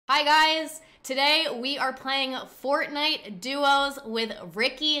Hi guys! Today we are playing Fortnite duos with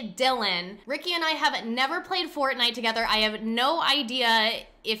Ricky Dillon. Ricky and I have never played Fortnite together. I have no idea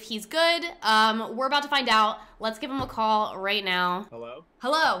if he's good. We're about to find out. Let's give him a call right now. Hello?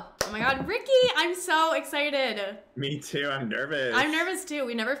 Hello. Oh my god, Ricky! I'm so excited. Me too, I'm nervous. I'm nervous too.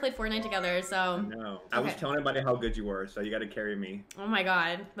 We never played Fortnite together, so. No. I was telling everybody how good you were, so you gotta carry me. Oh my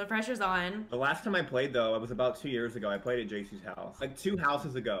god, the pressure's on. The last time I played though, it was about 2 years ago. I played at JC's house. Like 2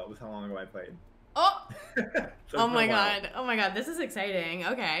 houses ago was how long ago I played. Oh! So oh my god. Oh my god, this is exciting.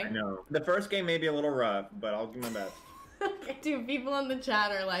 Okay. I know. The first game may be a little rough, but I'll do my best. Dude, people in the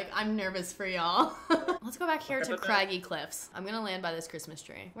chat are like, I'm nervous for y'all. Let's go back here to Craggy Cliffs. I'm gonna land by this Christmas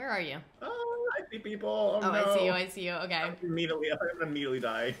tree. Where are you? Oh, I see people. Oh, no. I see you, I see you. Okay. I'm gonna immediately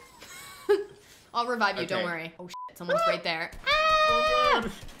die. I'll revive you, don't worry. Oh shit, someone's right there. Ah!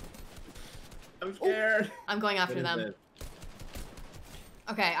 I'm scared. Ooh, I'm going after them.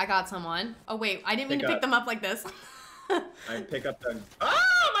 Okay, I got someone. Oh wait, I didn't mean to pick them up like this. I pick up the...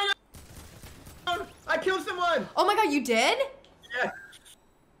 Oh my god! I killed someone! Oh my god, you did? Yeah.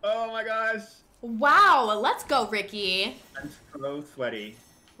 Oh my gosh. Wow, let's go, Ricky. I'm so sweaty.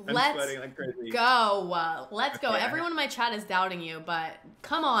 I'm sweating like crazy. Go. Let's go. Everyone in my chat is doubting you, but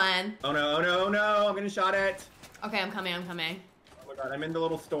come on. Oh no, oh no, oh no, I'm getting shot at. Okay, I'm coming, I'm coming. Oh my god, I'm in the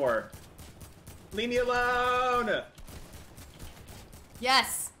little store. Leave me alone!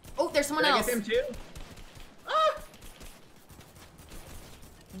 Yes. Oh, there's someone else. Did I get him too? Ah!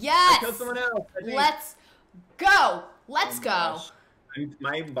 Yes! I killed someone else. Let's go! Let's go!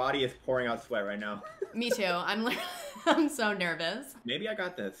 My body is pouring out sweat right now. Me too. I'm so nervous. Maybe I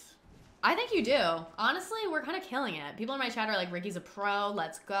got this. I think you do. Honestly, we're kind of killing it. People in my chat are like, Ricky's a pro,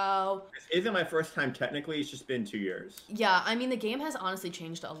 let's go. This isn't my first time technically, it's just been 2 years. Yeah, I mean, the game has honestly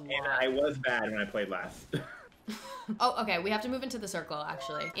changed a lot. And I was bad when I played last. Oh, okay, we have to move into the circle,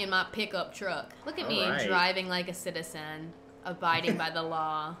 actually. In my pickup truck. Look at me, driving like a citizen, abiding by the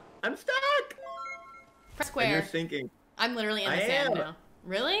law. I'm stuck! Press square. And you're sinking. I'm literally in the sand now.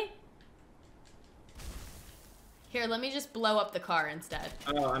 Really? Here, let me just blow up the car instead.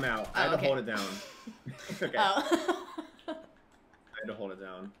 Oh, I'm out. I had to hold it down. Okay. Oh. I had to hold it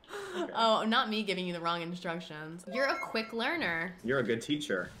down. Okay. Oh, not me giving you the wrong instructions. You're a quick learner. You're a good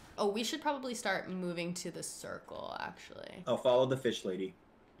teacher. Oh, we should probably start moving to the circle, actually. Oh, follow the fish lady.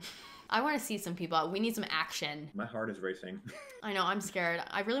 I want to see some people. We need some action. My heart is racing. I know, I'm scared.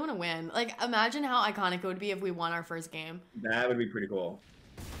 I really want to win. Like, imagine how iconic it would be if we won our first game. That would be pretty cool.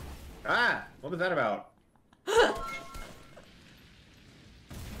 Ah! What was that about?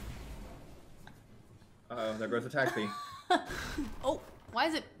 Uh-oh, there goes the taxi. Oh, why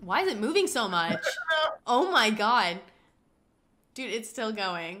is it moving so much? Oh my god. Dude, it's still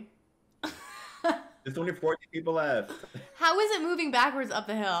going. There's only 14 people left. How is it moving backwards up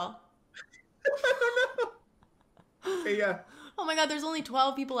the hill? I don't know. Hey, yeah. Oh my god, there's only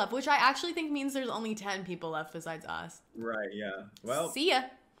 12 people left, which I actually think means there's only 10 people left besides us. Right, yeah. Well. See ya.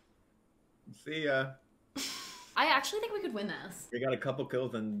 See ya. I actually think we could win this. We got a couple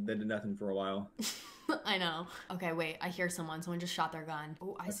kills and they did nothing for a while. I know. Okay, wait, I hear someone. Someone just shot their gun.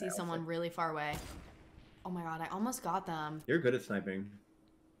 Oh, I see someone really far away. Oh my god, I almost got them. You're good at sniping.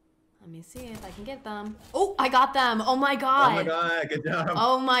 Let me see if I can get them. Oh, I got them. Oh my god. Oh my god, good job.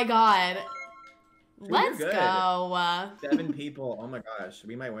 Oh my god. Dude, let's go. 7 people. Oh my gosh,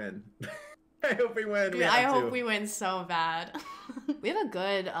 we might win. I hope we win. Dude, I hope we win so bad. We have a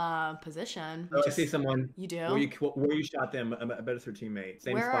good position. Oh, I see someone. You do? Where you shot them, I bet it's her teammate.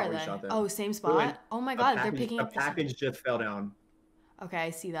 Same where spot are where they? you shot them. Oh, same spot? Oh my god, they're picking up a package just fell down. Okay, I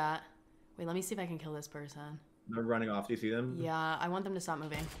see that. Wait, let me see if I can kill this person. They're running off. Do you see them? Yeah, I want them to stop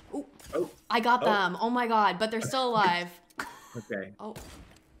moving. Ooh. Oh. I got them. Oh my god, but they're still alive. Okay. Oh.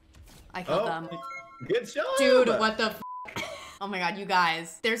 I killed them. Good job! Dude, what the f? Oh my god, you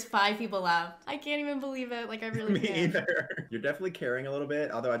guys. There's 5 people left. I can't even believe it. Like, I really can't. Me either. You're definitely carrying a little bit,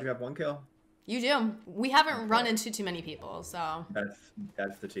 although I do have 1 kill. You do. We haven't run into too many people, so.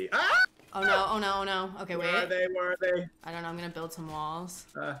 That's the tea. Ah! Oh no, oh no, oh no. Okay, wait. Where are they? Where are they? I don't know, I'm gonna build some walls.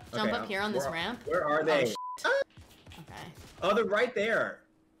 Okay, Jump up here on this ramp. Where are they? Oh, okay. Oh, they're right there.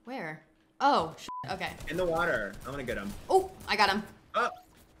 Where? Oh, okay. In the water. I'm gonna get them. Oh, I got him. Oh,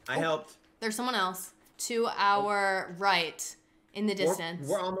 I helped. There's someone else to our right in the distance.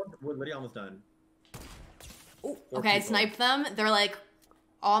 We're literally almost done. Oh, okay, I sniped them. They're like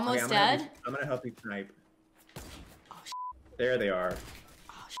almost dead. I'm gonna help you snipe. Oh, there they are.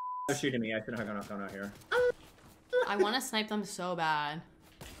 Oh, they're shooting me. I shouldn't have gone out here. I want to snipe them so bad.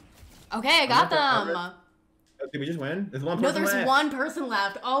 Okay, I got them. Did we just win? There's one person left. No, there's one person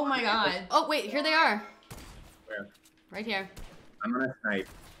left. Oh my god. Oh, wait, here they are. Where? Right here. I'm gonna snipe.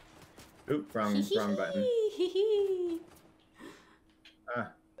 Oop, wrong button.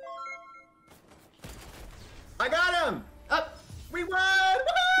 I got him! Oh. We won!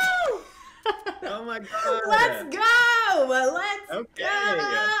 Woo! Oh my god! Let's go!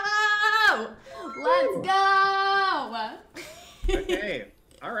 Let's go! Okay.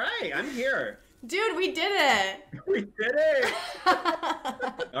 All right, I'm here. Dude, we did it! We did it!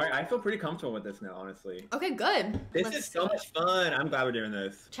 Alright, I feel pretty comfortable with this now, honestly. Okay, good. This is so much fun. I'm glad we're doing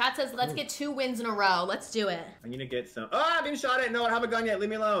this. Chat says, let's get 2 wins in a row. Let's do it. I need to get some. Oh, I've been shot at. No, I don't have a gun yet.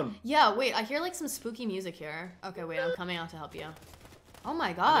 Leave me alone. Yeah, wait, I hear like some spooky music here. Okay, wait, I'm coming out to help you. Oh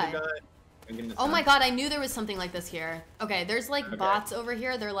my god. Oh my god, I knew there was something like this here. Okay, there's like bots over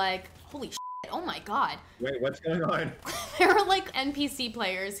here. They're like, holy shit. Oh my god. Wait, what's going on? There are like NPC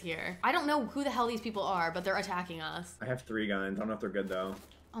players here. I don't know who the hell these people are, but they're attacking us. I have 3 guns. I don't know if they're good though.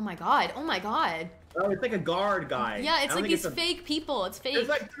 Oh my god. Oh my god. Oh, it's like a guard guy. Yeah, it's like these fake people. It's fake. There's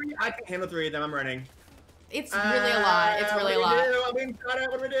like 3. I can handle 3 of them. I'm running. It's really a lot. It's really a lot. I'm being shot at.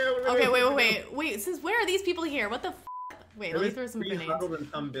 What do we do? Okay, wait. Since where are these people here? What the f? Wait, let me throw some grenades.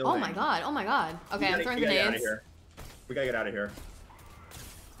 Oh my god. Oh my god. Okay, I'm throwing grenades. We gotta get out of here.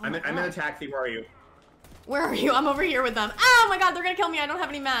 I'm in a taxi. Where are you? Where are you? I'm over here with them. Oh my god, they're gonna kill me. I don't have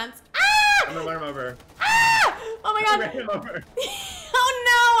any mats. Ah! I'm gonna run him over. Ah! Oh my god. I ran him over. Oh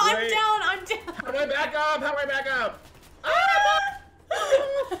no, I'm Wait. down. I'm down. How do I back up? How do I back up? Ah!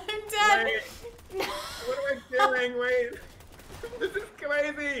 I'm dead. Wait. What am I doing? Wait. This is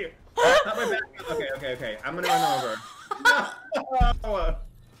crazy. How do I back up? Okay. I'm gonna run over. No!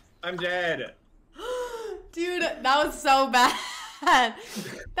 I'm dead. Dude, that was so bad. That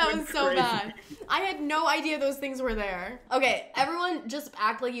was so crazy. bad. I had no idea those things were there. Okay, everyone just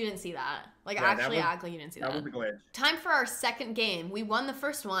act like you didn't see that. Like, Yeah, actually act like you didn't see that. That was a glitch. Time for our second game. We won the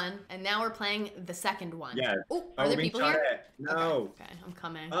first one, and now we're playing the second one. Yeah. Ooh, are there people here? No. Okay, I'm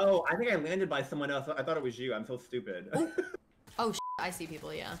coming. Oh, I think I landed by someone else. I thought it was you. I'm so stupid. Oh, I see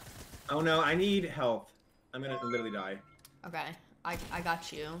people, yeah. Oh no, I need health. I'm gonna literally die. Okay, I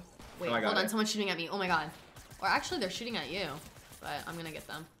got you. Wait, Oh, I got hold on, it. someone's shooting at me. Oh my god. Or actually, they're shooting at you, but I'm gonna get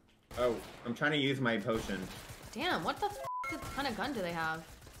them. Oh, I'm trying to use my potion. Damn, what the kind of gun do they have?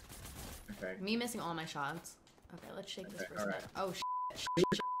 Okay. Me missing all my shots. Okay, let's shake this person. alright. Oh,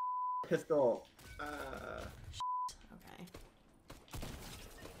 Pistol. okay.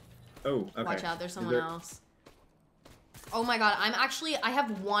 Oh, okay. Watch out, there's someone else. Oh my god, I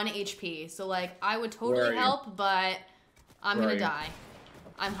have 1 HP, so like, I would totally help, but I'm gonna die.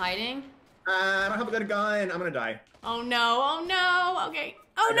 I'm hiding. I don't have a good gun. I'm gonna die. Oh no, okay.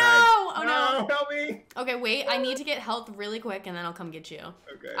 Oh no! Help me! Okay, wait, I need to get health really quick and then I'll come get you.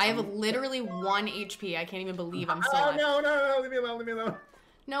 Okay. I have literally 1 HP. I can't even believe I'm still alive. No, leave me alone.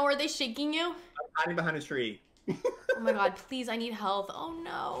 No, are they shaking you? I'm hiding behind a tree. Oh my god, please, I need health. Oh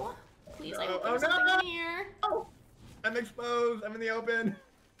no. Please, I hope there's no. something in here. Oh, I'm exposed. I'm in the open.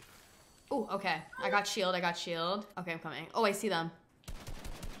 Oh, okay. I got shield. Okay, I'm coming. Oh, I see them.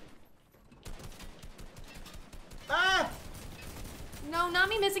 Ah! No, not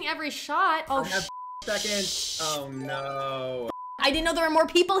me missing every shot. Oh, I have seconds. Oh no. I didn't know there were more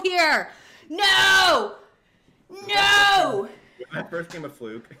people here. No! No! My first game of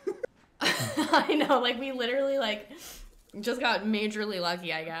fluke. I know, like we literally like just got majorly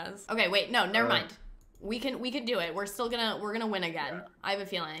lucky, I guess. Okay, wait, no, never mind. We can do it. We're gonna win again. Yeah. I have a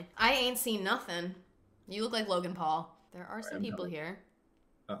feeling. I ain't seen nothing. You look like Logan Paul. There are some people here.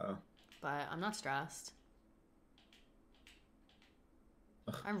 Uh-oh. But I'm not stressed.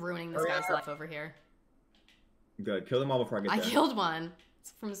 I'm ruining this guy's life over here. Good. Kill them all before I get there. I killed one.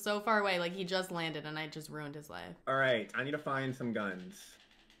 It's from so far away, like he just landed and I just ruined his life. Alright, I need to find some guns.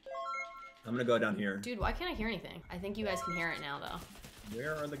 I'm gonna go down here. Dude, why can't I hear anything? I think you guys can hear it now, though.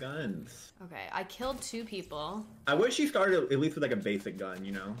 Where are the guns? Okay, I killed 2 people. I wish you started at least with like a basic gun,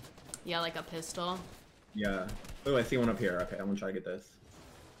 you know? Yeah, like a pistol. Yeah. Oh, I see one up here. Okay, I'm gonna try to get this.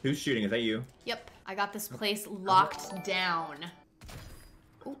 Who's shooting? Is that you? Yep. I got this place locked down.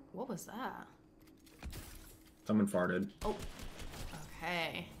 Oh, what was that? Someone farted. Oh.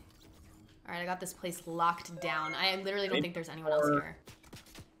 Okay. Alright, I got this place locked down. I literally don't think there's anyone else here.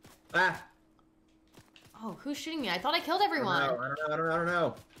 Ah! Oh, who's shooting me? I thought I killed everyone. I don't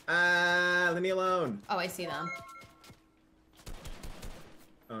know. Leave me alone. Oh, I see them.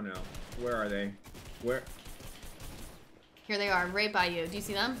 Oh no. Where are they? Where? Here they are, right by you. Do you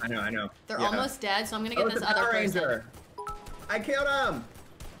see them? I know. They're almost dead, so I'm gonna get this other person. I killed him!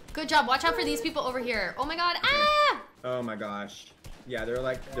 Good job. Watch out for these people over here. Oh my god. Ah! Oh my gosh. Yeah,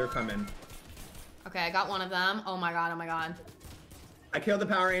 they're coming. Okay, I got one of them. Oh my god. I killed the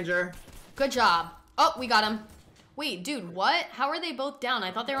Power Ranger. Good job. Oh, we got him. Wait, dude, what? How are they both down?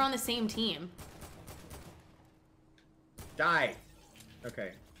 I thought they were on the same team. Die.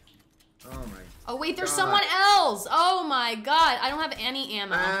 Okay. Oh my. Oh wait, there's God. someone else. Oh my god, I don't have any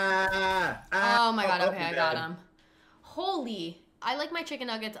ammo. Oh my god, okay, I got him. Holy, I like my chicken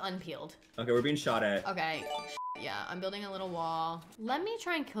nuggets unpeeled. Okay, we're being shot at. Okay, yeah, I'm building a little wall. Let me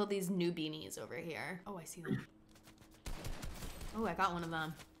try and kill these new beanies over here. Oh, I see them. Oh, I got one of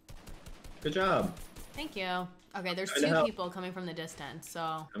them. Good job. Thank you. Okay, there's 2 people coming from the distance,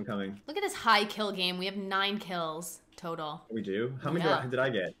 so. I'm coming. Look at this high kill game. We have 9 kills total. We do? How many did I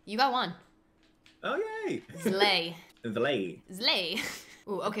get? You got 1. Oh, yay. Slay. Slay. Slay.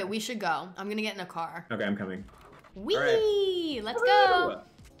 Ooh, okay, we should go. I'm gonna get in a car. Okay, I'm coming. Whee! Right. Let's go.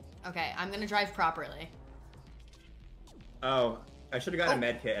 Okay, I'm gonna drive properly. Oh, I should have got a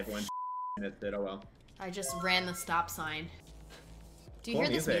med kit. Everyone missed it. Oh well. I just ran the stop sign. Do you Cool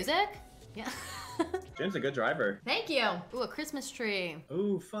hear this music? Yeah. Jim's a good driver. Thank you. Ooh, a Christmas tree.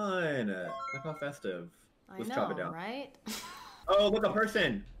 Ooh, fun. Look how festive. Let's chop it down. Right? Oh, look, a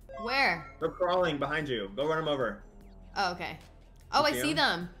person. Where? They're crawling behind you. Go run them over. Oh, okay. Oh, I see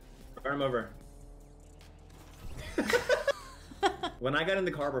them. Run them over. When I got in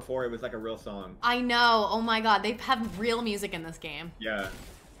the car before, it was like a real song. I know. Oh my god, they have real music in this game. Yeah.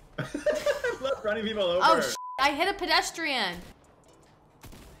 I love running people over. Oh, I hit a pedestrian.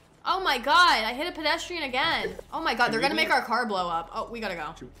 Oh my god, I hit a pedestrian again. Oh my god, they're gonna make our car blow up. Oh, we gotta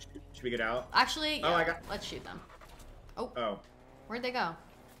go. Should we get out? Actually, yeah, oh, let's shoot them. Oh. Oh. Where'd they go?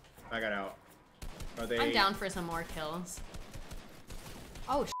 I got out. Are they... I'm down for some more kills.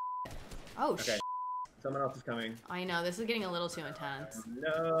 Oh, Oh, okay. Someone else is coming. I know, this is getting a little too intense.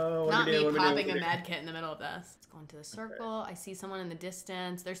 No. Not me popping a med kit in the middle of this. Let's go into the circle. Okay. I see someone in the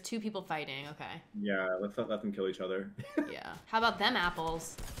distance. There's 2 people fighting. Okay. Yeah, let's not let them kill each other. Yeah. How about them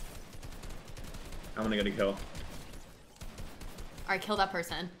apples? I'm gonna get a kill. All right, kill that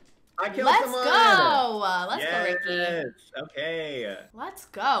person. I killed someone! Let's go, Ricky. Okay. Let's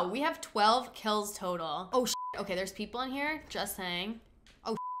go. We have 12 kills total. Oh, okay, there's people in here. Just saying.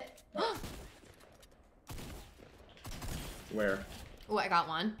 Oh, Where? Oh, I got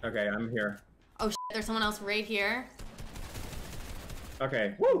one. Okay, I'm here. Oh, there's someone else right here.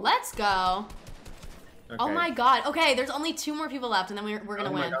 Okay. Woo! Let's go. Okay. Oh my god. Okay, there's only 2 more people left, and then we're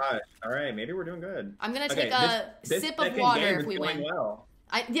gonna win. Oh my gosh. All right, maybe we're doing good. I'm gonna take a sip of water if we win. Well.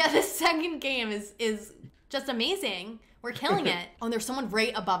 Yeah, this second game is just amazing. We're killing it. Oh, there's someone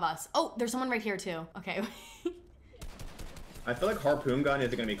right above us. Oh, there's someone right here too. Okay. I feel like harpoon gun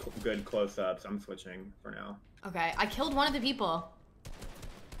isn't gonna be good close-ups. I'm switching for now. Okay, I killed one of the people.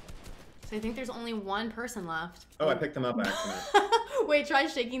 So I think there's only 1 person left. Oh, I picked them up by accident. Wait, try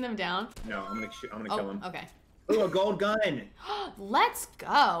shaking them down. No, I'm gonna kill them. Okay. Ooh, a gold gun. Let's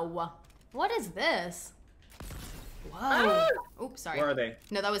go. What is this? Whoa. Ah! Oops, sorry. Where are they?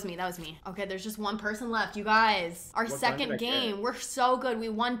 No, that was me. That was me. Okay, there's just 1 person left, you guys. Our second game. We're so good. We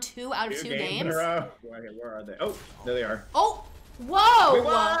won 2 out of 2 games. In a row. Where are they? Oh, there they are. Oh, whoa. We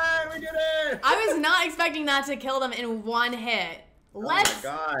won! We did it! I was not expecting that to kill them in 1 hit. Let's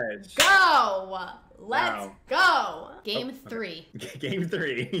go. Let's go. Game 3. Game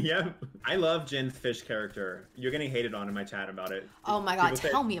 3. Yep. I love Jen's fish character. You're getting hated on in my chat about it. Oh my god,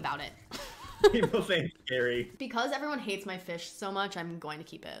 tell me about it. People say it's scary. Because everyone hates my fish so much, I'm going to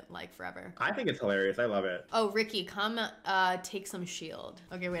keep it, like, forever. I think it's hilarious. I love it. Oh, Ricky, come take some shield.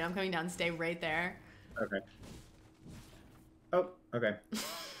 Okay, wait, I'm coming down. Stay right there. Okay. Oh, okay.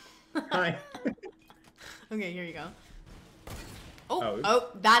 Hi. Okay, here you go.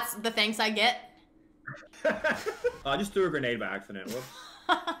 Oh, that's the thanks I get. I just threw a grenade by accident. Whoops.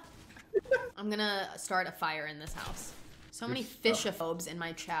 I'm gonna start a fire in this house. So many fishophobes in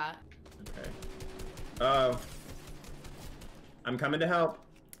my chat. Okay. Oh. I'm coming to help.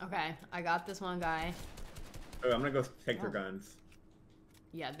 Okay, I got this one guy. Oh, I'm gonna go take their guns.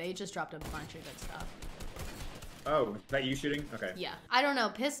 Yeah, they just dropped a bunch of good stuff. Oh, is that you shooting? Okay. Yeah. I don't know.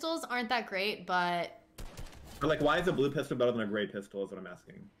 Pistols aren't that great, but... Or like, why is a blue pistol better than a gray pistol is what I'm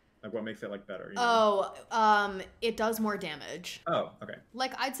asking. Like, what makes it, like, better? You know? Oh, it does more damage. Oh, okay.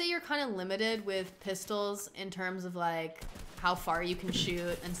 Like, I'd say you're kind of limited with pistols in terms of, like, how far you can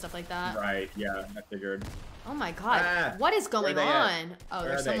shoot and stuff like that. Right, yeah, I figured. Oh my god, what is going on? Oh,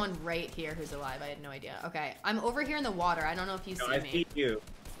 there's someone right here who's alive. I had no idea. Okay, I'm over here in the water. I don't know if you see me. I see you.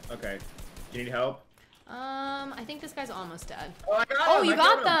 Okay. Do you need help? I think this guy's almost dead. Oh, I got him! Oh, you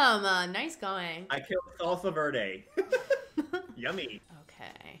got them! Nice going. I killed Salsa Verde. Yummy.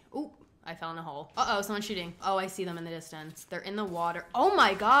 Okay. Ooh, I fell in a hole. Uh-oh, someone's shooting. Oh, I see them in the distance. They're in the water. Oh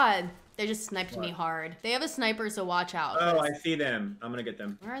my god! They just sniped me hard. They have a sniper, so watch out. Oh, I see them. I'm gonna get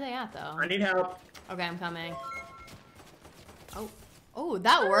them. Where are they at, though? I need help. Okay, I'm coming. Oh. Oh,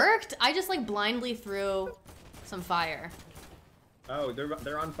 that worked? I just like blindly threw some fire. Oh,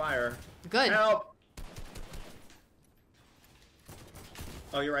 they're on fire. Good. Help!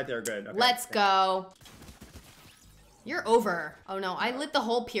 Oh, you're right there. Good. Okay. Let's go. You're over. Oh no, I lit the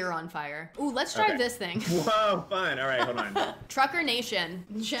whole pier on fire. Ooh, let's drive this thing. Whoa, fun. All right, hold on. Trucker Nation.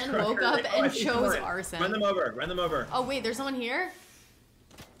 Jen woke Trucker- up I and see chose someone. arson. Run them over. Run them over. Oh wait, there's someone here?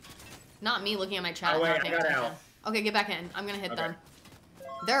 Not me looking at my chat. Oh, wait, not I paying got attention. out. Okay, get back in. I'm gonna hit Okay. them.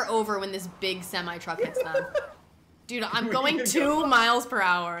 They're over when this big semi truck hits them. Dude, I'm We going can 2 go. miles per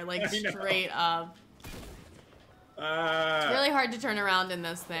hour, like I know. straight up. It's really hard to turn around in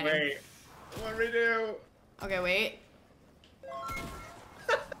this thing. Wait. What do we do? Okay, wait.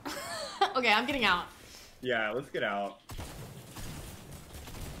 Okay, I'm getting out. Yeah, let's get out.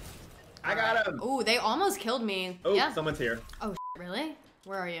 I got him. Ooh, they almost killed me. Oh, Yeah. someone's here. Oh, really?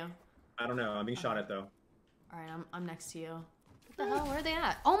 Where are you? I don't know. I'm being shot at though. All right, I'm next to you. What the hell? Where are they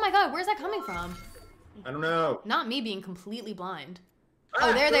at? Oh my god, where's that coming from? I don't know. Not me being completely blind. Ah,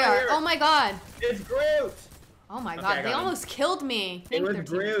 Oh, there they right are. here. Oh my god. It's Groot. Oh my Okay, god, I they got him. almost killed me. It was They're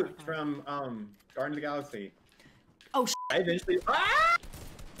Groot teammates. from Guardians of the Galaxy. Oh, I eventually. Ah!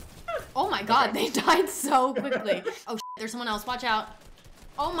 oh my god, Okay. they died so quickly. Oh, there's someone else. Watch out.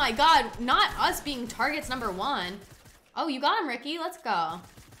 Oh my god, not us being targets number 1. Oh, you got him, Ricky. Let's go.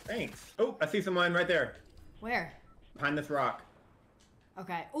 Thanks. Oh, I see someone right there Where? behind this rock.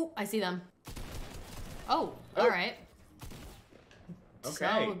 Okay. Oh, I see them. Oh, Oh. all right.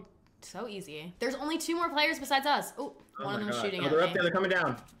 Okay. So easy. There's only 2 more players besides us. Oh, Oh one of my them's God. shooting Oh, at they're me. up there. They're coming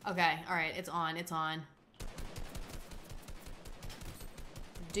down. Okay, all right, it's on, it's on.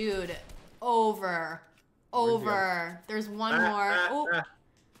 Dude, over. There's one more. Oh,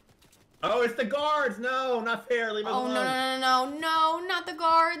 Oh, it's the guards. No, not fair. Leave me oh alone. no, not the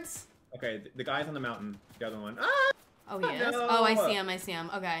guards. Okay, the guy's on the mountain. The other one. Ah! Oh, he is? No. Oh, I see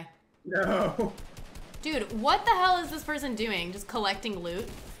him. Okay. No. Dude, what the hell is this person doing? Just collecting loot?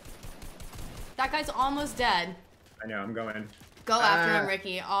 That guy's almost dead. I know. I'm going. Go after him,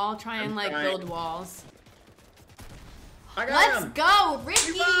 Ricky. I'll try and I'm like trying. build walls. I got Let's him. go,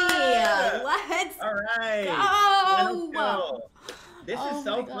 Ricky! won! Let's All right. go! Final kill. This Oh is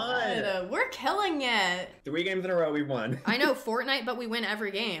so my fun. God. We're killing it. 3 games in a row, we won. I know, Fortnite, but we win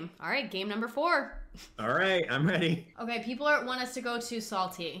every game. All right, game number 4. All right, I'm ready. Okay, people want us to go to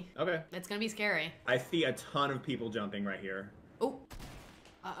Salty. Okay. It's gonna be scary. I see a ton of people jumping right here. Oh.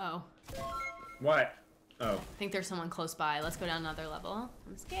 Uh-oh. What? Oh. I think there's someone close by. Let's go down another level.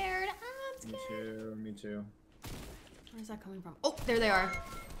 I'm scared. I'm Me scared. too. Me too. Where's that coming from? Oh, there they are.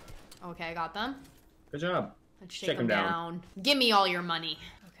 Okay, I got them. Good job. Let's Shake shake them 'em down. down. Give me all your money.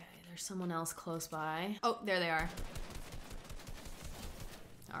 Okay, there's someone else close by. Oh, there they are.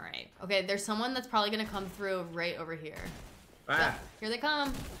 All right. Okay, there's someone that's probably gonna come through right over here. Ah, Yep, here they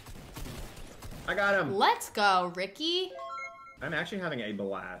come. I got him. Let's go, Ricky. I'm actually having a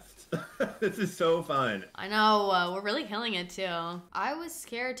blast. This is so fun. I know, we're really killing it too. I was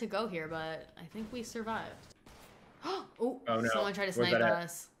scared to go here, but I think we survived. Oh, Oh, no. someone tried to Where's snipe that at?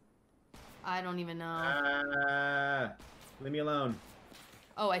 us. I don't even know. Ah, leave me alone.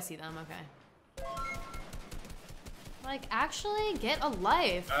 Oh, I see them, okay. Like, actually, get a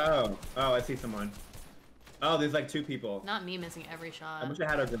life. Oh, I see someone. Oh, there's like 2 people. Not me missing every shot. I wish I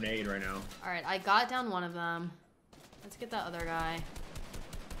had a grenade right now. All right, I got down one of them. Let's get that other guy.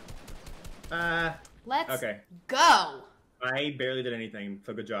 Let's Okay. go. I barely did anything,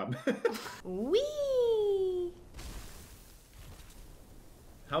 so good job. Whee!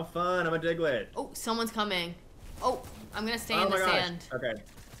 How fun, I'm a Diglett. Oh, someone's coming. Oh, I'm gonna stay Oh in the my gosh. sand. Okay.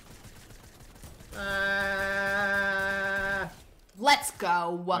 Ah. Let's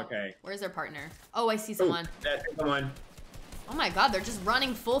go. Okay. Where's their partner? Oh, I see Ooh, someone. that's someone. Oh my god, they're just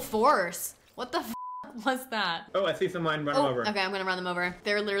running full force. What the f was that? Oh, I see someone. Run them over. Okay, I'm gonna run them over.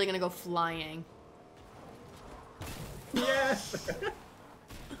 They're literally gonna go flying. Yes.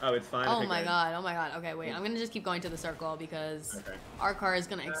 Oh, it's fine. Oh my god. Okay, wait. I'm gonna just keep going to the circle because Okay. our car is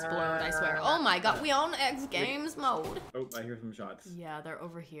gonna explode, I swear. Oh my god, we own X Games mode. Oh, I hear some shots. Yeah, they're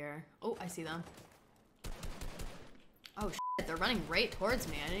over here. Oh, I see them. Oh shit, they're running right towards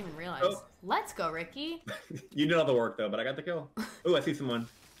me. I didn't even realize. Oh. Let's go, Ricky. You did all the work though, but I got the kill. Oh, I see someone.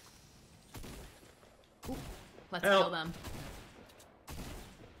 Ooh, let's Help. kill them.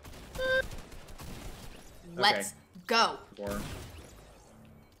 Let's go. 4.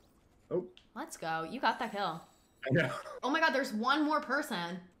 Oh, Let's go. You got that kill. I know. Oh my god, there's one more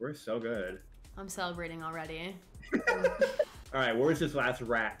person. We're so good. I'm celebrating already. All right, where's this last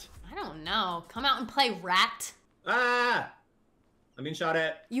rat? I don't know. Come out and play rat. Ah! I'm being shot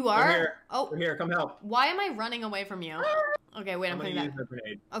at. You We're are? here. Oh, We're here. Come help. why am I running away from you? Okay, wait, I'm coming gonna back. use the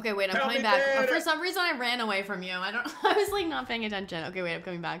grenade. Okay, wait, I'm Help coming me, back. Dad! For some reason, I ran away from you. I was like not paying attention. Okay, wait, I'm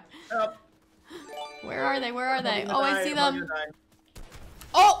coming back. Help. Where are they? Where are they? Oh, I see I'm them. gonna die.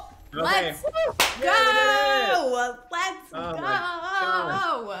 Oh, Okay. let's Yeah, go. Let's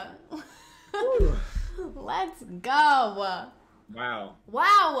Oh go. Whew. Let's go. Wow.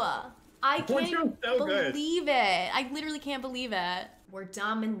 Wow. I You're can't so good. believe it. I literally can't believe it. We're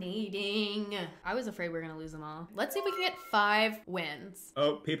dominating. I was afraid we were gonna lose them all. Let's see if we can get 5 wins.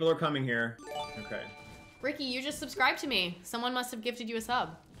 Oh, people are coming here. Okay. Ricky, you just subscribed to me. Someone must have gifted you a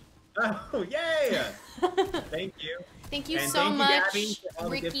sub. Oh, yay! Thank you. Thank you And so thank much, you, Gabby, for all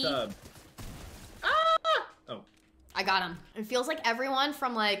the gift Ricky. subs. Ah! Oh, I got him. It feels like everyone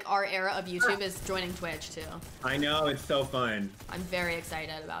from like our era of YouTube is joining Twitch too. I know, it's so fun. I'm very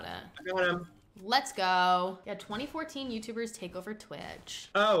excited about it. I got him. Let's go. Yeah, 2014 YouTubers take over Twitch.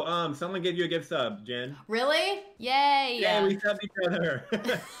 Oh, someone gave you a gift sub, Jen. Really? Yay! Yeah, we subbed each other.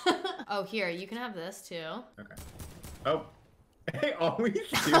 Oh, here, you can have this too. Okay. Oh, I always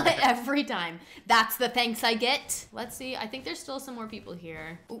do that. Every time. That's the thanks I get. Let's see. I think there's still some more people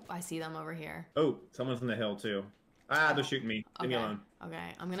here. Ooh, I see them over here. Oh, someone's on the hill too. Ah, they're shooting me. Leave me Okay. alone.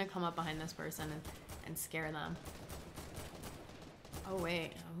 Okay, I'm gonna come up behind this person and scare them. Oh,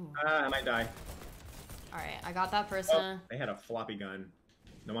 wait. Oh. Ah, I might die. All right, I got that Oh, person. they had a floppy gun.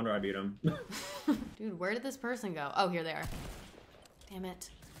 No wonder I beat them. Dude, where did this person go? Oh, here they are. Damn it.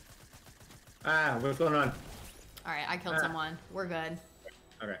 Ah, what's going on? All right, I killed someone. We're good.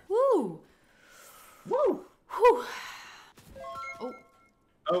 Okay. Woo! Woo! Whew. Oh,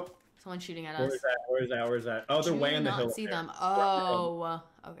 Oh, someone's shooting at where us. is that? Where is that? Where is that? Oh, they're Do way on the not hill. see there. them. Oh,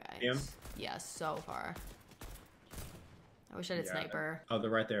 okay. See 'em? Yeah, so far. I wish I had a Yeah. sniper. Oh, they're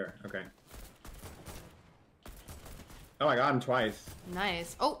right there. Okay. Oh, I got him twice.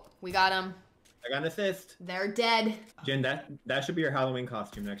 Nice. Oh, we got him. I got an assist. They're dead. Jen, that should be your Halloween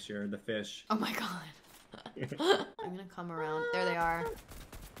costume next year. The fish. Oh my god. I'm gonna come around. There they are.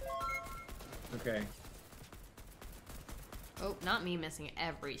 Okay. Oh, not me missing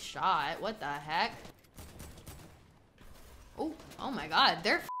every shot. What the heck? Oh, oh my god.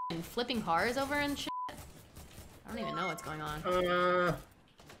 They're f***ing flipping cars over and shit. I don't even know what's going on.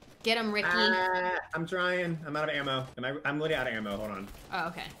 Get him, Ricky. I'm trying. I'm out of ammo. I'm literally out of ammo. Hold on. Oh,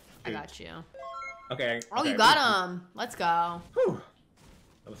 okay. I got you. Okay. Oh, okay. you got him. Let's go. Whew.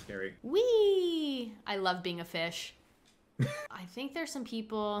 That was scary. Whee! I love being a fish. I think there's some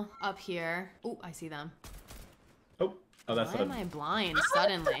people up here. Oh, I see them. Oh, that's Why what am I blind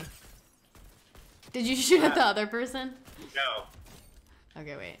suddenly? Did you shoot at the other person? No.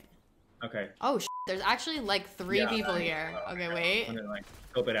 Okay, wait. Okay. Oh, there's actually like 3 people here. Okay, wait. I'm gonna like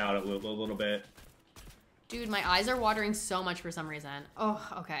scope it out a little bit. Dude, my eyes are watering so much for some reason. Oh,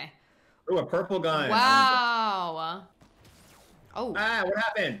 okay. Ooh, a purple gun. Wow. Oh, Ah, what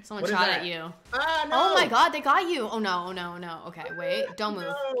happened? someone What is shot that? at you. Ah, no. Oh my god, they got you. Oh no, oh no, oh no. Okay, wait. Don't move.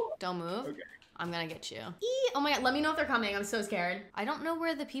 No. Don't move. Okay. I'm gonna get you. Oh my god, let me know if they're coming. I'm so scared. I don't know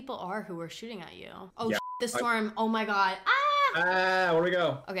where the people are who were shooting at you. Oh, Yeah. the storm. Oh my god. Ah! Ah, where do we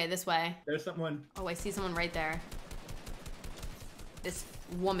go? Okay, this way. There's someone. Oh, I see someone right there. This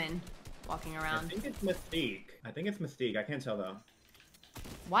woman walking I around. think it's Mystique. I can't tell though.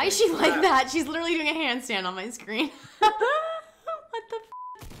 Why is she like that? She's literally doing a handstand on my screen. What the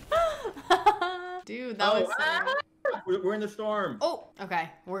f? Dude, that was so... We're in the storm. Oh, okay.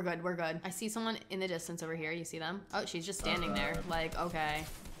 We're good. We're good. I see someone in the distance over here. You see them? Oh, she's just standing there. Like, okay.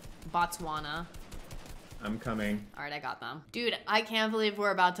 Botswana. I'm coming. All right, I got them. Dude, I can't believe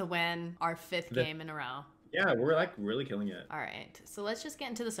we're about to win our 5th game in a row. Yeah, we're like really killing it. All right, so let's just get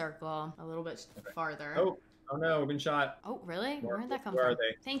into the circle a little bit farther. Oh no, we've been shot. Oh, really? Where did that come Where from? are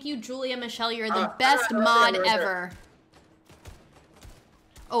they? Thank you, Julia Michelle. You're the best right there, mod right there. ever.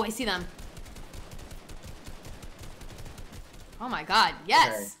 Oh, I see them. Oh my god,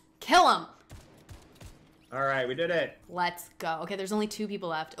 yes! Okay. Kill them! All right, we did it. Let's go. Okay, there's only 2 people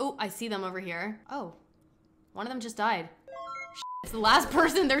left. Oh, I see them over here. Oh, one of them just died. It's the last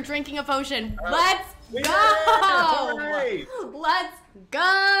person. They're drinking a potion. Let's We go! did it! Let's go!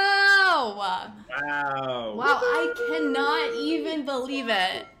 Wow. Wow, I cannot even believe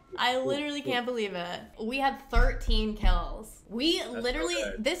it. I literally can't believe it. We had 13 kills. We literally,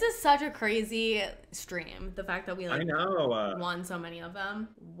 so good. this is such a crazy stream. The fact that we I like know. won so many of them.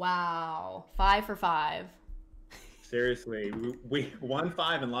 Wow. 5 for 5. Seriously, we won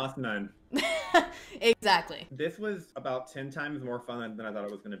 5 and lost none. Exactly. This was about 10 times more fun than I thought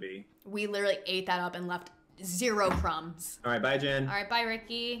it was going to be. We literally ate that up and left 0 crumbs. All right, bye, Jen. All right, bye,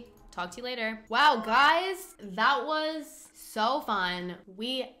 Ricky. Talk to you later. Wow, guys, that was so fun.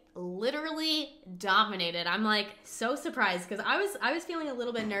 We literally dominated. I'm like so surprised because I was feeling a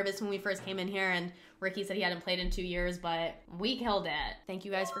little bit nervous when we first came in here and Ricky said he hadn't played in 2 years, but we killed it. Thank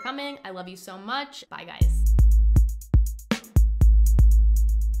you guys for coming. I love you so much. Bye guys.